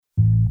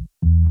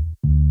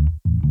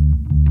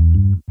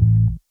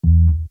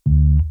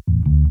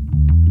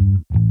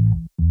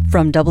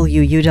From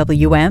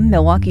WUWM,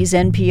 Milwaukee's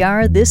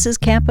NPR, this is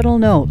Capitol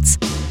Notes,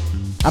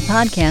 a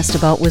podcast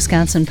about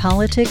Wisconsin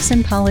politics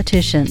and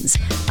politicians.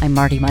 I'm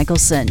Marty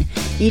Michelson.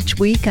 Each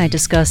week I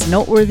discuss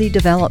noteworthy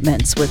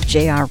developments with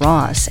J.R.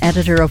 Ross,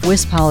 editor of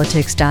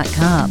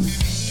WisPolitics.com.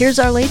 Here's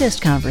our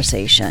latest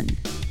conversation.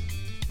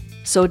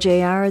 So,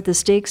 J.R., the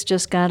stakes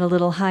just got a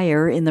little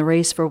higher in the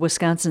race for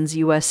Wisconsin's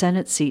U.S.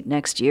 Senate seat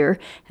next year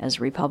as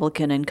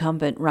Republican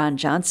incumbent Ron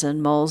Johnson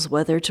mulls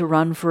whether to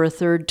run for a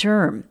third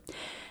term.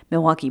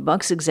 Milwaukee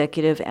Bucks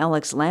executive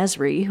Alex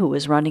Lasry, who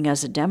is running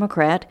as a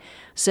Democrat,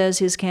 says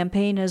his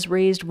campaign has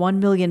raised $1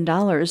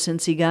 million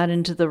since he got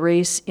into the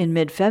race in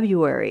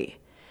mid-February.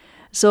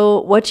 So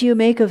what do you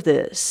make of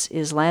this?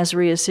 Is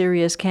Lasry a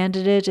serious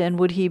candidate, and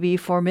would he be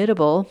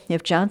formidable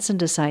if Johnson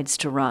decides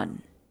to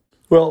run?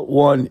 Well,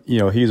 one,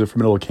 he's a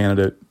formidable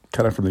candidate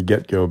kind of from the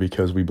get-go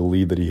because we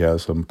believe that he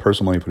has some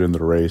personal money put into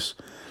the race,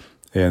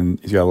 and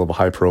he's got a little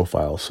high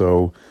profile.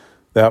 So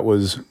that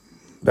was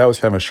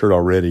kind of assured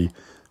already.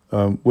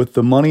 With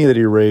the money that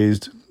he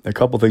raised, a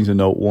couple things to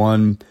note.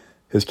 One,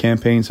 his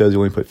campaign says he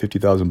only put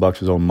 $50,000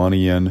 his own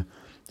money in.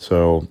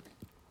 So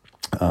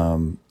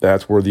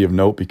that's worthy of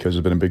note because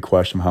there's been a big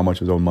question of how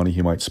much of his own money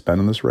he might spend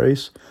in this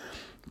race.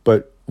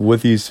 But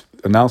with these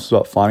announcements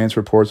about finance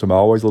reports, I'm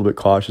always a little bit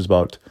cautious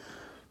about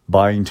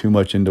buying too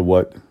much into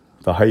what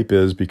the hype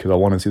is because I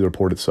want to see the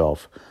report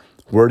itself.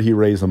 Where did he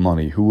raise the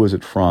money? Who was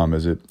it from?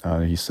 Is it?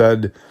 He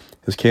said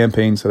his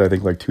campaign said I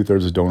think like 2/3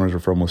 of his donors are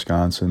from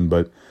Wisconsin,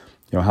 but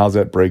how's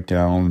that break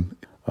down?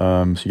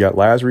 So you got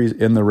Lasry's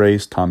in the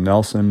race. Tom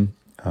Nelson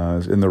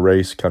is in the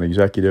race, county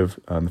executive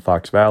in the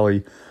Fox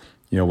Valley.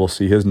 We'll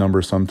see his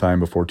numbers sometime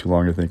before too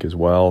long, I think, as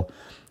well.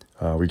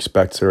 We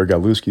expect Sarah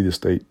Godlewski, the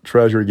state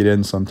treasurer, to get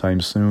in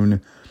sometime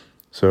soon.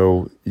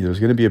 So there's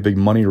going to be a big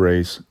money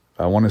race.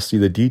 I want to see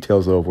the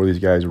details, though, of where these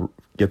guys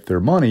get their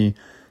money.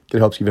 It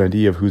helps give an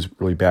idea of who's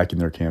really backing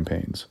their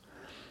campaigns.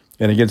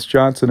 And against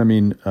Johnson,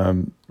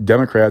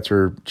 Democrats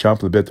are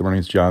chomping the bit to run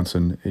against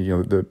Johnson.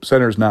 The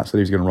senator's not said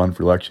he's going to run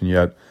for election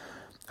yet.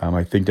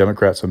 I think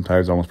Democrats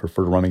sometimes almost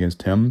prefer to run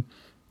against him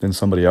than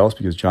somebody else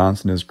because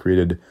Johnson has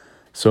created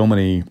so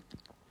many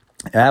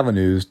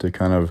avenues to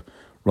kind of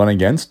run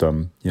against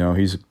him.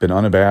 He's been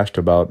unabashed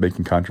about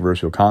making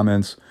controversial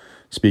comments,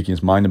 speaking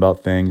his mind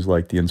about things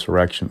like the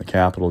insurrection at the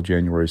Capitol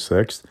January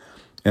 6th,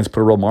 and it's put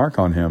a real mark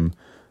on him.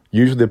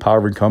 Usually the power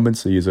of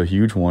incumbency is a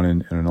huge one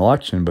in an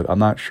election, but I'm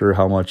not sure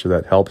how much of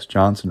that helps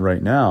Johnson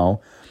right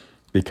now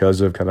because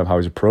of kind of how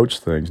he's approached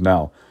things.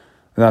 Now,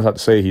 and that's not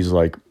to say he's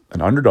like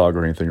an underdog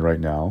or anything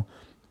right now,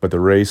 but the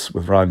race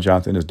with Ron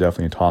Johnson is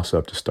definitely a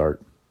toss-up to start.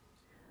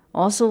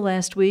 Also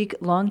last week,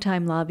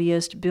 longtime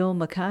lobbyist Bill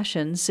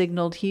McCoshen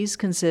signaled he's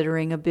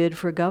considering a bid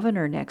for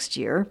governor next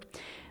year.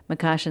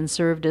 McCoshen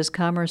served as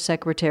Commerce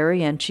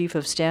Secretary and Chief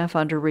of Staff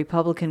under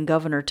Republican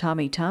Governor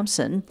Tommy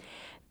Thompson.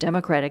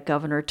 Democratic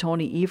Governor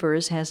Tony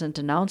Evers hasn't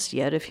announced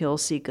yet if he'll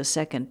seek a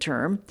second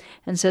term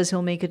and says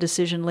he'll make a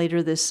decision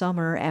later this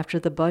summer after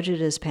the budget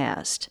is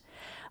passed.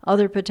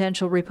 Other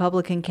potential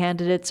Republican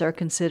candidates are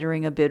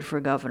considering a bid for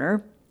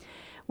governor.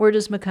 Where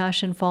does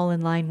McCoshen fall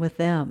in line with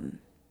them?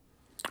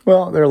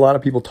 Well, there are a lot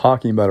of people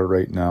talking about it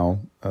right now.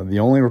 The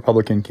only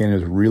Republican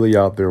candidate really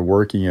out there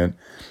working it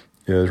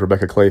is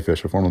Rebecca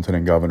Clayfish, a former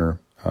lieutenant governor.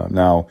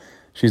 Now,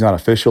 she's not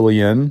officially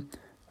in.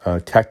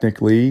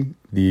 Technically,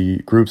 the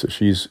groups that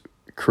she's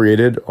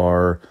created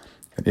are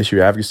an issue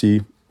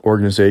advocacy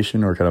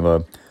organization or kind of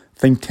a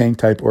think tank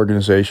type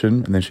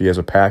organization, and then she has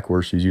a PAC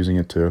where she's using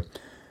it to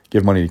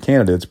give money to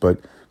candidates, but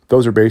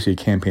those are basically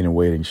campaign and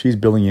waiting. She's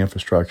building the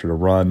infrastructure to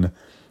run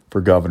for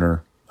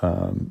governor.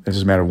 It's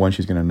just a matter of when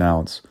she's going to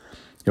announce.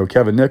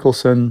 Kevin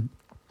Nicholson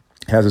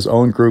has his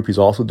own group. He's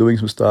also doing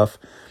some stuff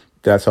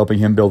that's helping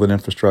him build an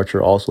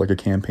infrastructure, also like a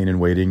campaign and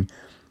waiting.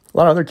 A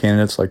lot of other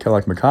candidates, kind of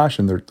like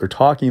McCoshen, they're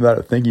talking about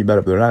it, thinking about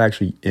it, but they're not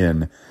actually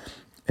in.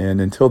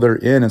 And until they're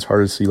in, it's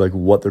hard to see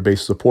what their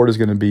base of support is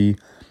going to be,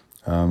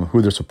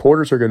 who their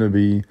supporters are going to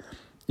be.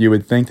 You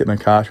would think that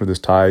McCoshen, with his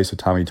ties to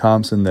Tommy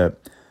Thompson, that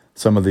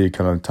some of the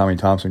kind of Tommy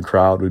Thompson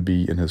crowd would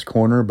be in his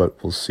corner, but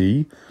we'll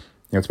see.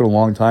 It's been a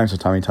long time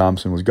since Tommy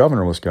Thompson was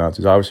governor of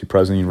Wisconsin. He's obviously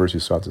president of the University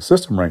of Wisconsin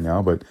system right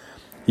now, but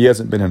he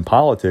hasn't been in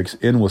politics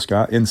in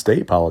Wisconsin, in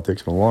state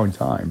politics, in a long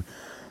time.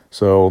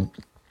 So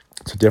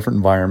it's a different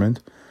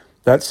environment.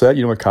 That said,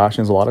 McCoshen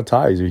has a lot of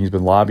ties. He's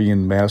been lobbying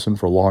in Madison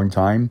for a long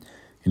time.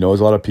 He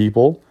knows a lot of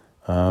people.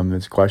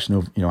 It's a question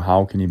of,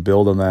 how can you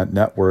build on that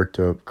network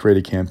to create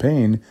a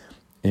campaign?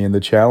 And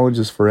the challenge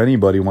is for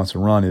anybody who wants to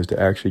run is to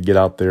actually get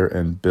out there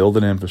and build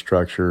an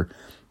infrastructure,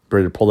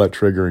 ready to pull that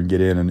trigger and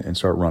get in and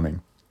start running.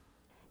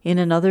 In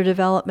another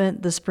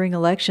development, the spring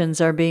elections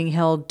are being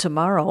held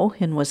tomorrow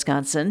in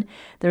Wisconsin.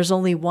 There's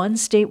only one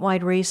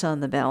statewide race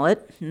on the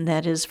ballot, and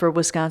that is for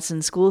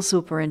Wisconsin school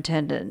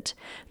superintendent.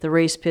 The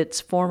race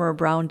pits former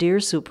Brown Deer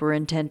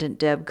Superintendent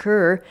Deb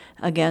Kerr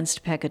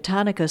against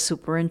Pecatonica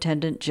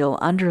Superintendent Jill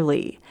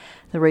Underly.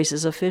 The race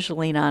is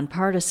officially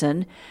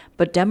nonpartisan,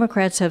 but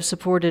Democrats have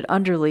supported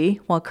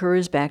Underly while Kerr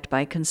is backed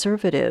by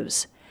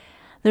conservatives.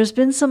 There's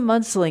been some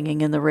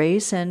mudslinging in the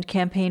race, and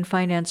campaign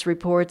finance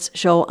reports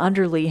show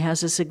Underly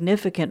has a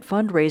significant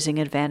fundraising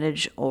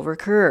advantage over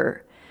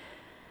Kerr.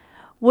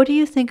 What do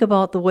you think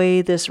about the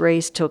way this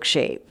race took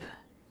shape?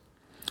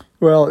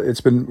 Well, it's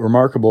been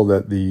remarkable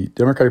that the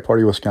Democratic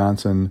Party of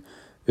Wisconsin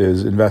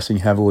is investing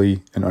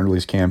heavily in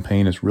Underly's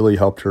campaign. It's really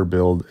helped her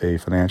build a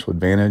financial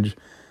advantage.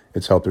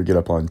 It's helped her get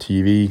up on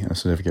TV in a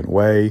significant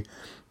way.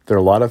 There are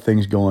a lot of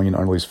things going in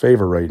Underly's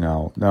favor right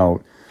now. Now,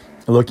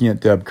 looking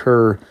at Deb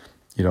Kerr,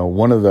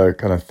 one of the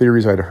kind of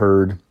theories I'd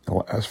heard in the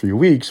last few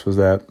weeks was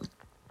that,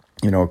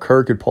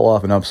 Kerr could pull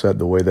off an upset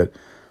the way that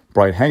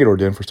Brian Hagedorn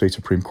did for state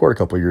Supreme Court a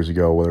couple of years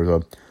ago, where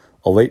there's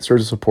a late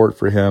surge of support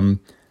for him,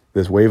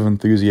 this wave of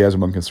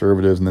enthusiasm among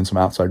conservatives, and then some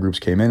outside groups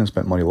came in and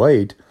spent money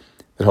late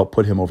that helped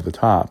put him over the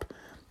top.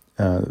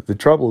 The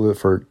trouble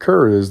for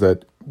Kerr is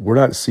that we're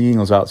not seeing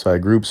those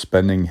outside groups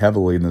spending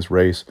heavily in this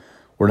race.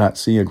 We're not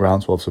seeing a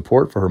groundswell of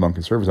support for her among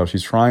conservatives. Now,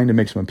 she's trying to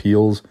make some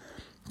appeals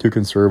to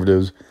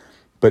conservatives,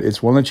 but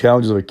it's one of the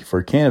challenges for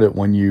a candidate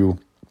when you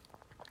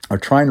are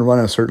trying to run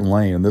in a certain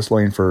lane. And this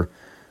lane for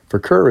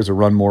Kerr is to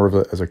run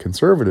more as a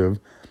conservative,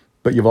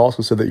 but you've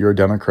also said that you're a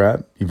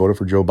Democrat. You voted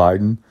for Joe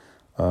Biden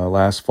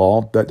last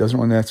fall. That doesn't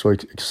really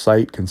necessarily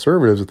excite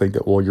conservatives to think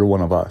that, well, you're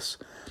one of us.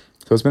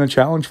 So it's been a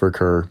challenge for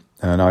Kerr.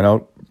 And I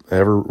don't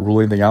ever rule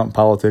anything out in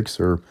politics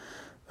or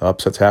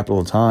upsets happen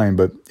all the time,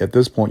 but at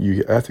this point,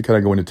 you have to kind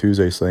of go into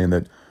Tuesday saying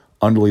that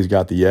Underly's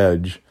got the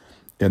edge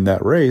in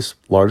that race,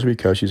 largely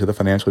because she's had the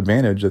financial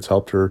advantage that's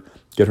helped her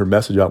get her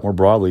message out more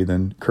broadly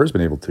than Kerr's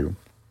been able to.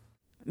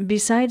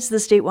 Besides the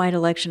statewide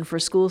election for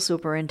school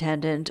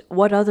superintendent,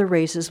 what other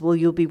races will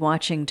you be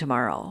watching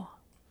tomorrow?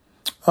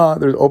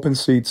 There's open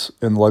seats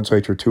in the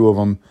legislature, 2 of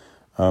them.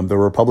 They're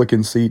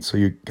Republican seats, so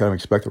you kind of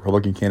expect the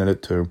Republican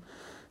candidate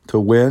to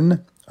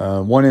win.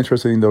 One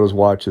interesting thing though to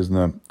watch is in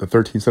the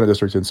 13th Senate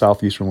District in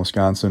southeastern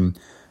Wisconsin.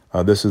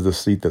 This is the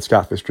seat that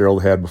Scott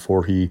Fitzgerald had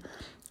before he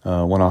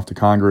went off to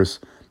Congress.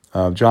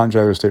 John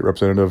Jagler, state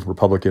representative,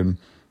 Republican.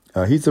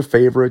 He's the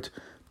favorite,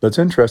 but it's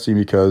interesting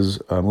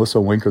because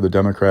Melissa Winker, the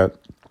Democrat,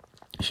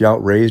 she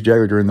outraised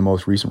Jagler during the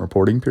most recent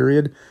reporting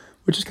period,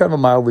 which is kind of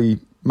a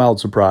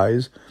mild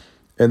surprise.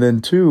 And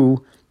then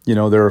 2,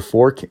 there are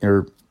four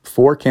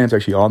candidates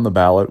actually on the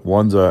ballot.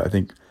 One's I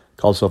think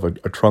calls himself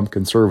a Trump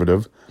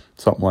conservative,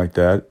 something like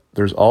that.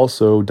 There's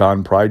also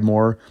Don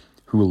Pridemore,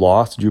 who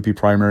lost the GOP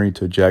primary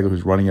to Jagler,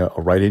 who's running a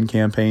write-in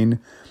campaign.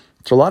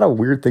 It's a lot of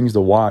weird things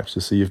to watch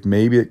to see if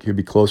maybe it could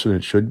be closer than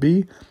it should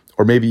be,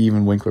 or maybe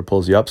even Winkler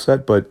pulls the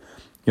upset. But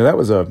that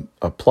was a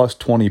plus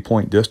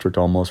 20-point district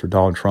almost for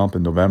Donald Trump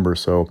in November,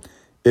 so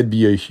it'd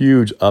be a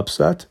huge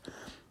upset.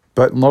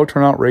 But in low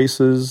turnout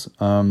races,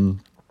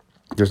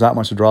 there's not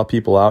much to draw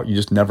people out. You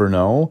just never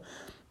know.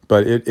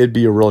 But it'd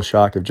be a real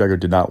shock if Jagler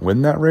did not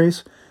win that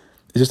race.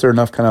 It's just there are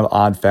enough kind of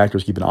odd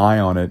factors to keep an eye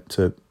on it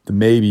to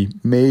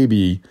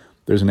maybe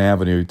there's an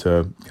avenue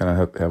to kind of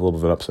have a little bit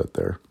of an upset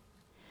there.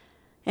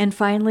 And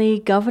finally,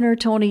 Governor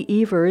Tony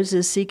Evers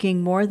is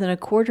seeking more than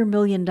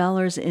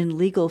 $250,000 in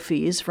legal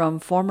fees from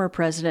former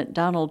President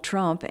Donald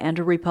Trump and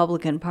a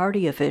Republican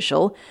Party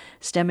official,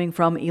 stemming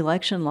from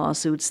election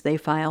lawsuits they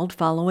filed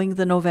following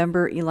the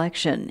November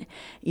election.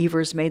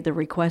 Evers made the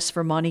request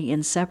for money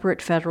in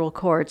separate federal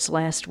courts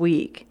last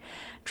week.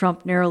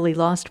 Trump narrowly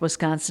lost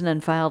Wisconsin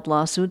and filed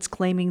lawsuits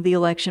claiming the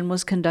election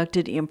was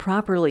conducted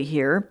improperly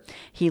here.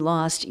 He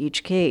lost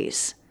each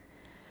case.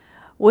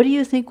 What do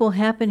you think will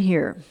happen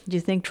here? Do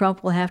you think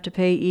Trump will have to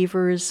pay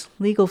Evers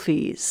legal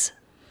fees?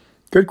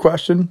 Good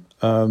question.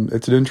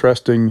 It's an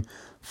interesting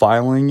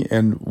filing,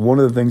 and one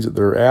of the things that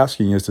they're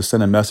asking is to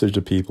send a message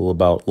to people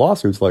about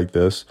lawsuits like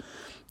this,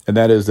 and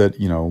that is that,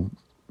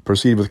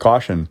 proceed with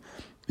caution,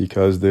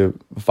 because the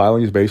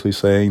filing is basically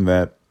saying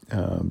that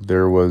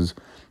there was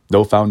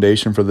no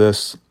foundation for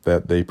this,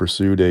 that they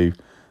pursued a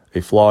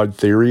flawed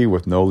theory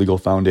with no legal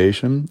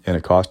foundation, and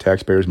it cost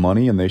taxpayers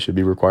money, and they should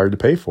be required to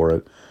pay for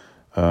it.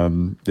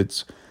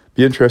 It's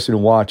be interesting to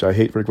watch. I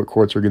hate to predict what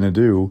courts are going to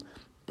do,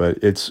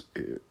 but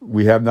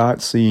we have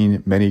not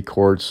seen many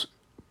courts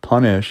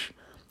punish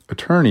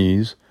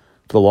attorneys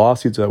for the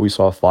lawsuits that we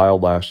saw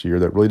filed last year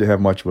that really didn't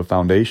have much of a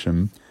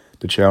foundation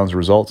to challenge the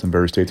results in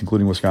various states,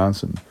 including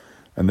Wisconsin.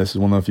 And this is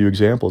one of the few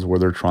examples where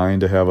they're trying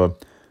to have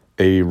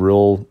a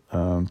real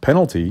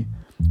penalty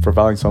for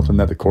filing something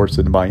that the courts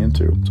didn't buy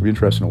into. So it'll be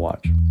interesting to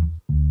watch.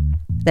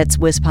 That's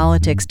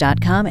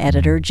WisPolitics.com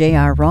editor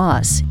J.R.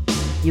 Ross.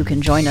 You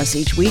can join us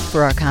each week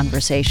for our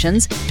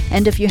conversations,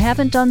 and if you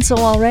haven't done so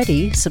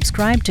already,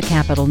 subscribe to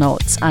Capital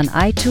Notes on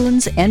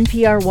iTunes,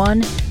 NPR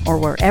One, or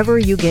wherever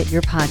you get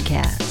your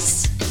podcasts.